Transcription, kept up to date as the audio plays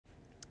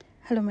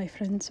Hello my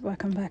friends,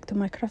 welcome back to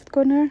my craft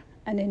corner,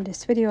 and in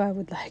this video I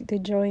would like to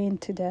join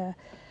to the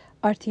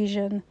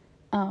artisan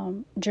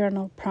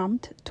journal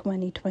prompt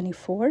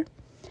 2024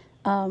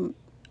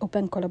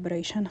 open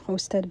collaboration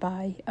hosted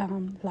by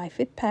Life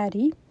with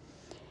Patty.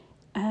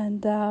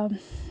 And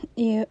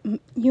you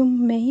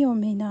may or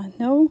may not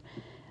know,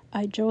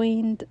 I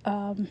joined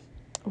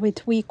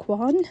with week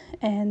 1,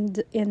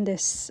 and in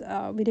this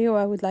video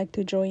I would like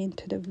to join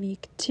to the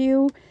week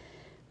 2.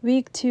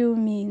 Week 2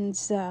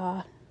 means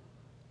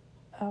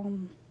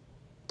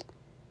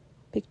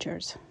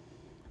pictures,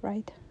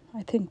 right?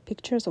 I think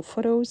pictures or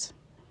photos.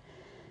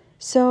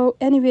 So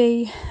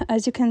anyway,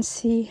 as you can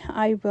see,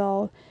 I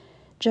will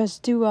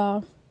just do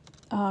a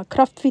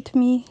craft with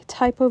me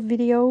type of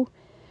video,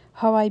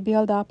 how I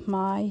build up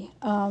my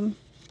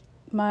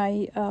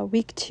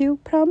week 2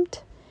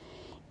 prompt,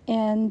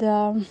 and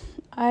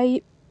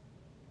I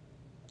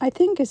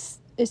think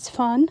it's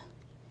fun.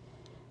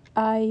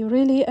 I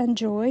really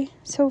enjoy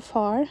so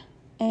far,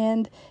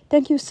 and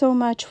thank you so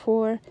much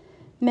for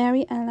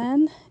Mary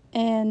Ellen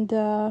and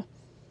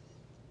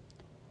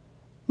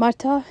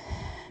Marta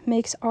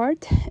makes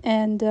art,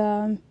 and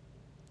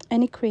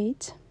Annie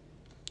creates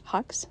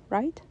hugs,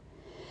 right?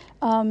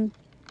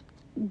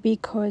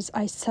 Because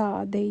I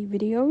saw the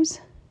videos.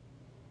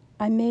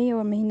 I may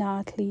or may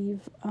not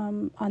leave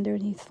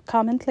underneath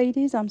comment,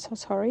 ladies, I'm so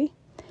sorry,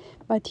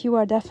 but you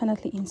are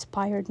definitely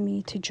inspired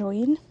me to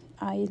join.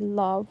 I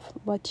love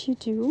what you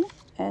do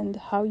and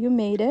how you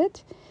made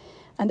it.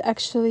 And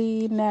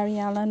actually, Mary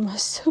Ellen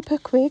was super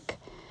quick.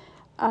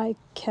 I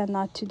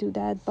cannot to do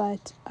that,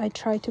 but I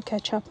try to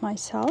catch up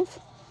myself.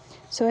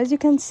 So as you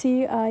can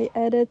see, I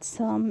added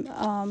some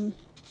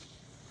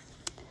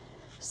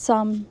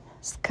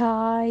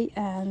sky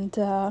and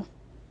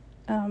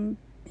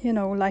you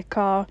know, like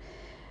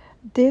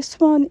this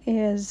one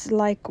is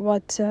like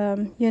what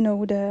you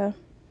know, the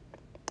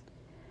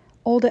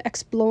all the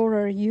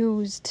explorer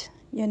used,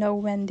 you know,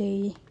 when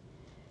they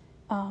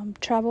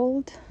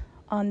traveled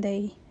on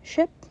the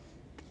ship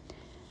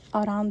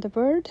around the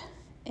world.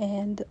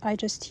 And I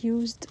just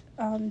used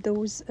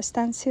those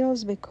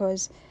stencils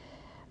because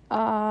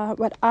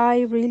what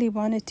I really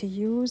wanted to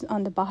use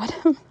on the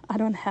bottom, I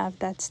don't have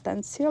that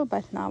stencil,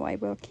 but now I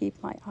will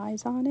keep my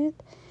eyes on it.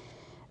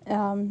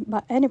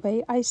 But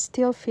anyway, I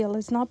still feel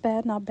it's not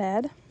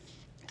bad.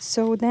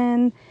 So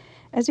then,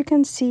 as you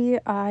can see,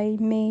 I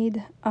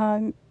made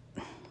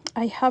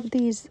I have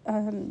these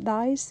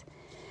dies.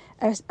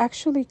 It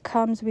actually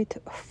comes with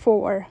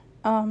 4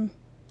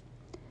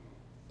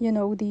 you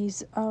know,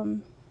 these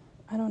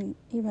I don't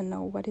even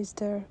know what is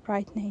the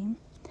right name,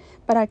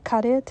 but I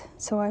cut it,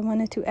 so I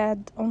wanted to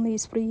add only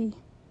 3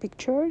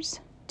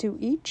 pictures to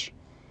each.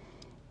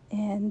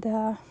 And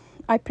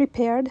I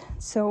prepared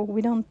so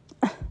we don't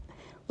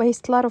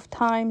waste a lot of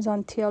times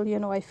until, you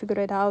know, I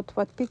figured out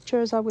what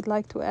pictures I would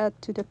like to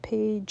add to the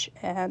page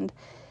and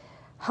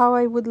how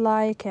I would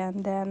like,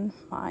 and then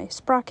my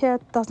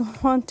sprocket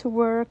doesn't want to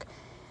work.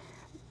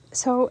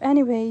 So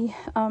anyway,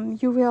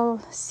 you will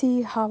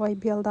see how I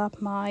build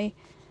up my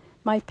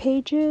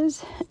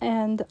pages,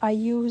 and I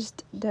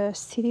used the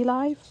City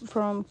Life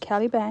from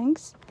Kelly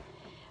Banks.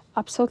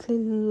 Absolutely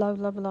love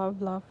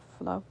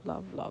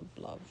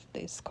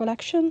this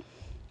collection.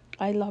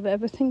 I love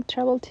everything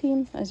travel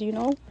team, as you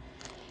know,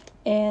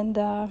 and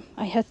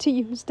I had to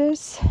use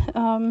this,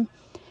 and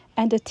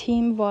the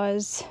theme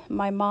was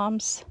my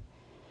mom's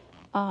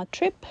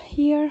trip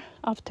here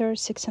after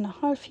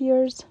 6.5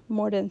 years,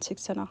 more than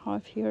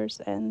 6.5 years.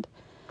 And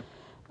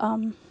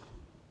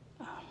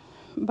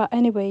but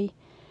anyway,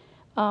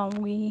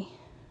 we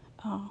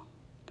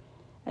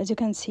as you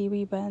can see,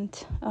 we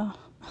went a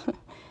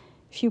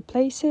few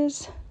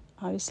places.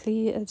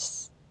 Obviously it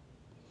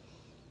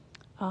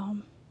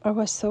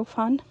was so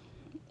fun,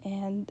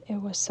 and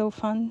it was so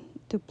fun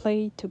to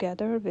play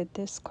together with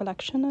this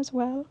collection as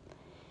well.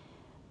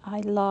 I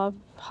love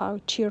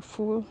how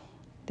cheerful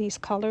these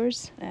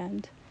colors,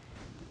 and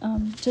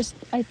just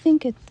I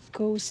think it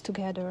goes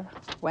together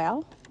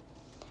well.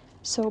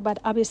 So, but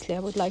obviously I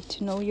would like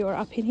to know your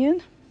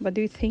opinion. What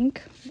do you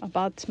think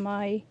about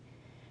my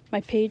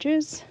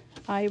pages?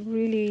 I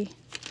really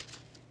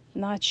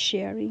not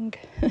sharing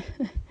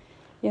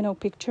you know,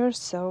 pictures,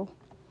 so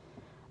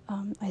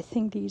I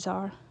think these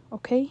are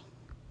okay.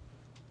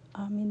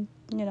 I mean,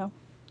 you know,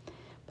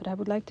 but I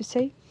would like to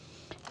say.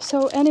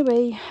 So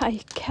anyway,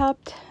 I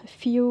kept a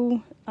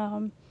few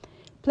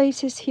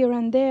places here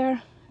and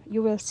there,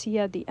 you will see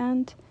at the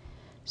end.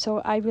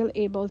 So I will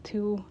able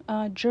to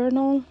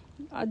journal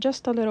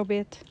just a little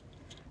bit,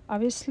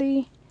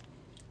 obviously,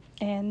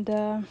 and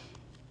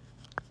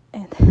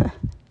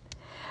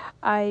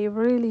I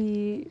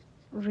really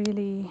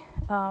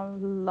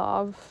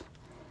love,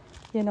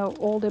 you know,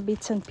 all the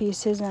bits and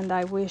pieces, and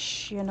I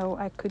wish, you know,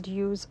 I could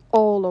use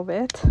all of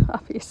it,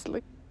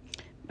 obviously,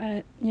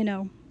 but you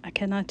know, I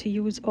cannot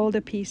use all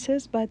the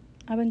pieces, but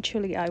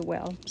eventually I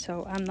will,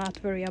 so I'm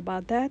not worried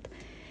about that.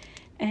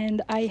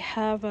 And I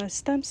have a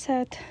stamp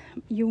set.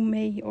 You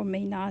may or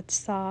may not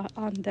saw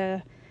on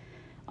the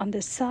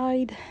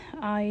side.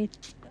 I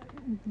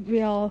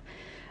will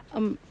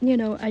you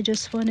know, I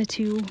just wanted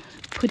to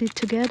put it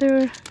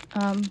together.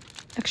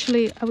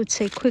 Actually, I would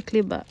say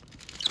quickly, but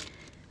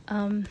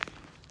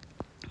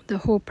the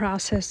whole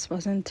process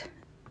wasn't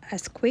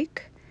as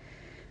quick.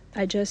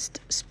 I just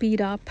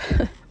speed up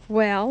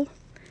well.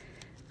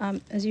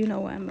 As you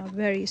know, I'm a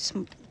very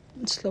slow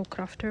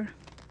crafter,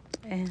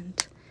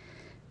 and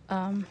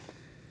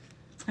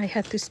I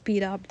had to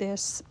speed up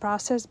this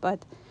process,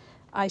 but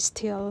I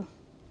still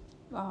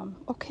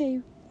okay,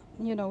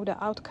 you know,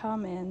 the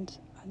outcome and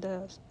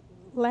the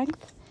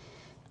length.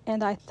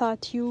 And I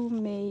thought you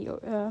may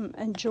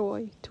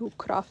enjoy to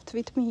craft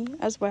with me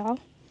as well,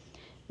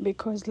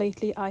 because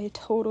lately I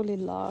totally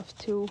love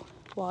to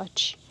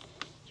watch,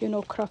 you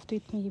know, craft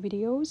with me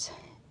videos.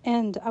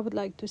 And I would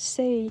like to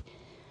say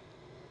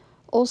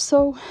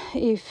also,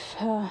 if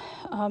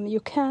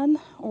you can,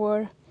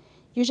 or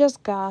you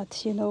just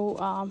got, you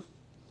know,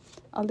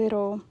 a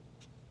little,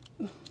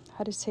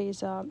 how to say,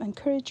 is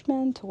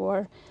encouragement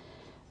or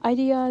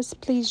ideas,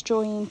 please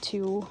join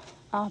to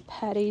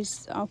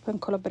Patty's open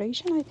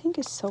collaboration. I think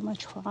it's so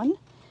much fun.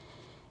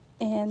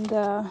 And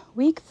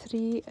week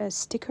 3 is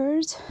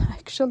stickers.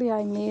 Actually,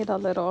 I made a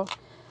little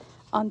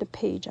on the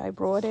page. I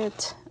wrote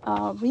it.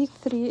 Week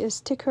 3 is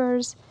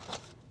stickers.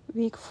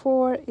 Week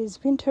 4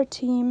 is winter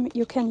theme.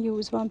 You can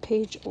use one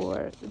page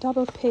or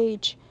double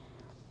page.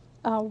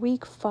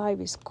 Week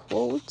 5 is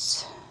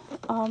quotes.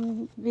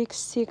 Week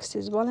 6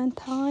 is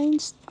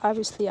Valentine's.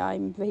 Obviously,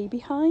 I'm way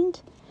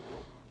behind.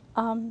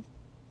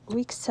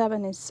 Week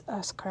 7 is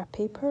scrap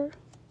paper.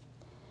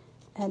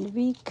 And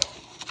week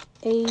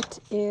 8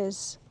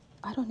 is,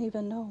 I don't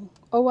even know.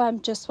 Oh,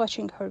 I'm just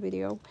watching her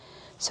video.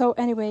 So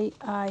anyway,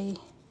 I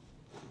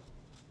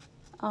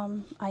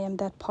am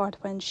that part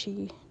when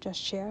she just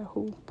shared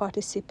who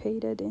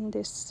participated in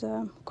this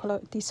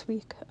this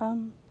week,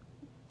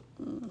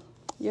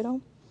 you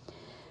know.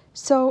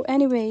 So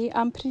anyway,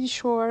 I'm pretty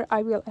sure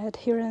I will add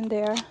here and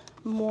there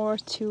more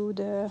to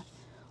the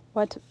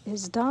what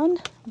is done.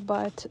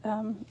 But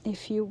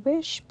if you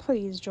wish,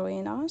 please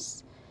join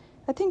us.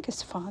 I think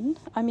it's fun.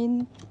 I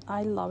mean,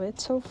 I love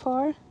it so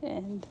far,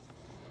 and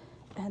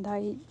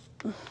I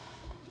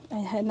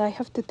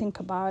have to think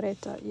about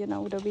it, you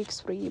know, the week's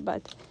 3,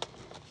 but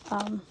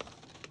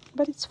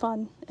it's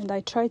fun, and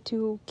I try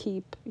to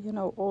keep, you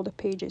know, all the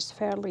pages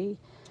fairly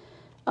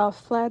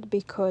flat,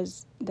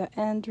 because the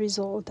end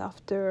result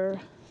after,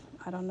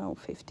 I don't know,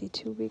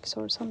 52 weeks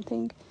or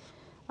something,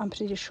 I'm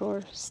pretty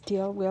sure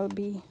still will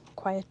be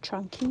quite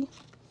chunky.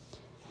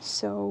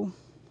 So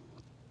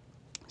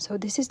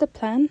this is the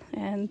plan,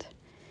 and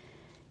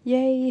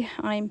yay,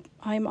 I'm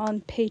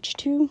on page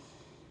 2,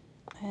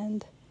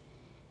 and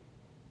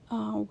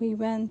we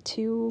went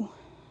to,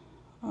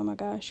 oh my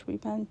gosh, we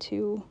went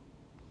to,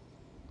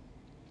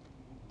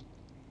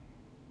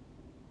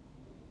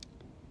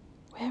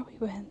 where we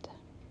went,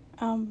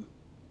 I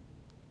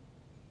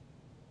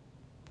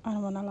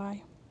don't want to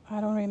lie,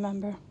 I don't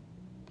remember.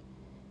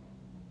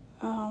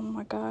 Oh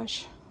my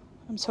gosh,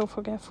 I'm so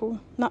forgetful.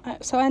 No,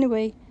 so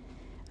anyway,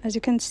 as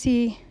you can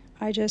see,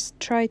 I just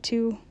try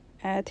to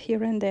add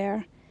here and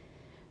there,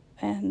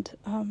 and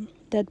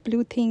that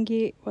blue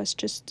thingy was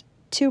just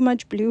too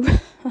much blue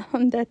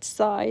on that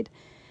side.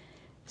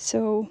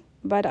 So,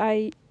 but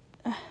I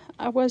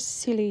was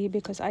silly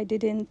because I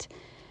didn't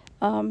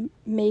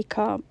make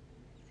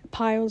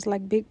piles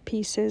like big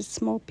pieces,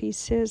 small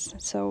pieces.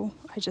 So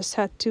I just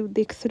had to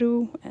dig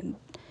through, and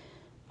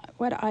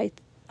what I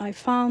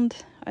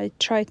found, I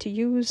tried to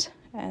use,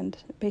 and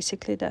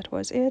basically that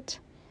was it.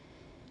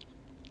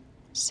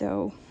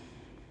 So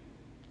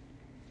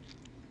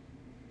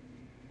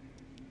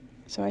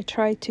I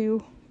tried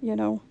to, you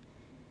know,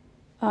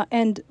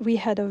 and we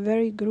had a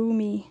very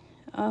gloomy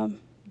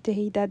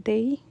day that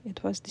day.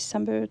 It was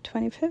December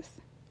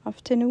 25th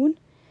afternoon,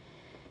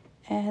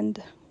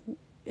 and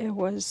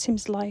it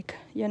seems like,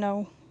 you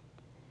know,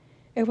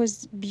 it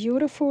was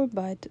beautiful,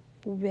 but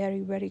very,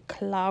 very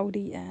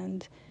cloudy,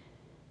 and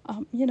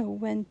you know,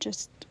 when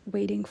just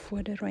waiting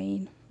for the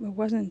rain. It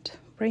wasn't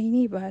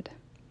rainy, but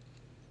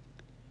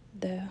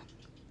the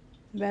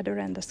weather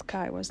and the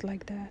sky was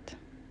like that.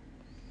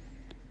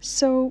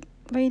 So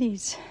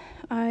ladies,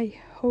 I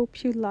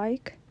hope you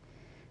like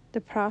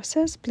the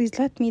process. Please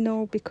let me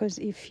know, because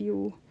if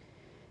you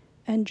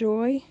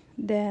enjoy,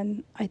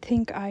 then I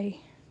think I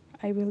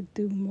will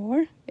do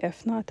more.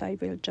 If not, I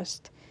will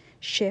just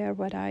share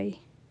what I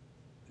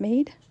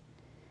made.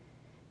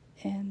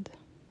 And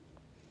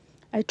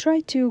I try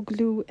to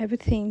glue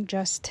everything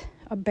just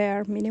a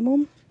bare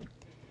minimum,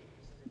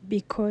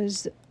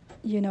 because,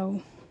 you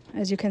know,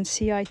 as you can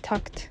see, I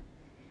tucked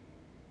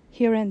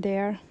here and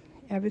there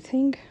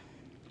everything,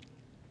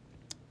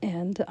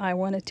 and I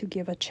wanted to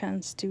give a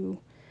chance to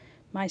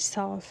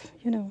myself,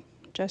 you know,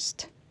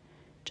 just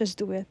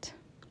do it.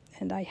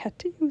 And I had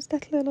to use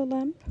that little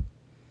lamp.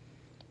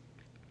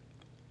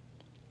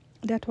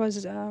 That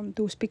was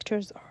those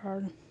pictures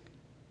are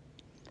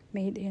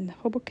made in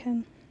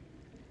Hoboken.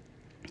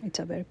 It's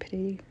a very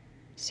pretty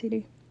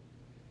city,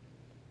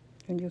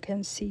 and you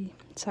can see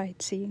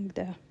sightseeing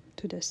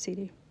to the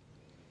city.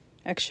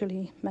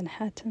 Actually,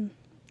 Manhattan,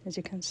 as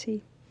you can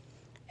see.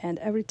 And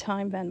every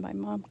time when my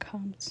mom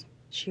comes,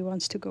 she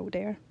wants to go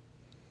there.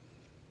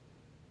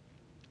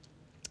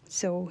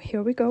 So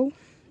here we go.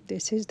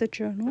 This is the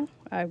journal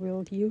I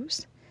will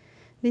use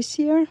this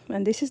year,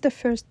 and this is the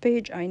first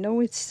page. I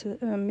know it's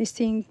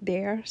missing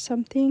there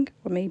something,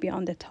 or maybe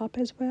on the top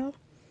as well.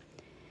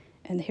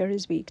 And here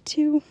is week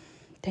 2.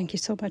 Thank you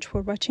so much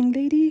for watching,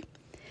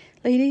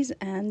 ladies,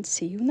 and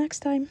see you next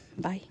time.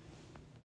 Bye.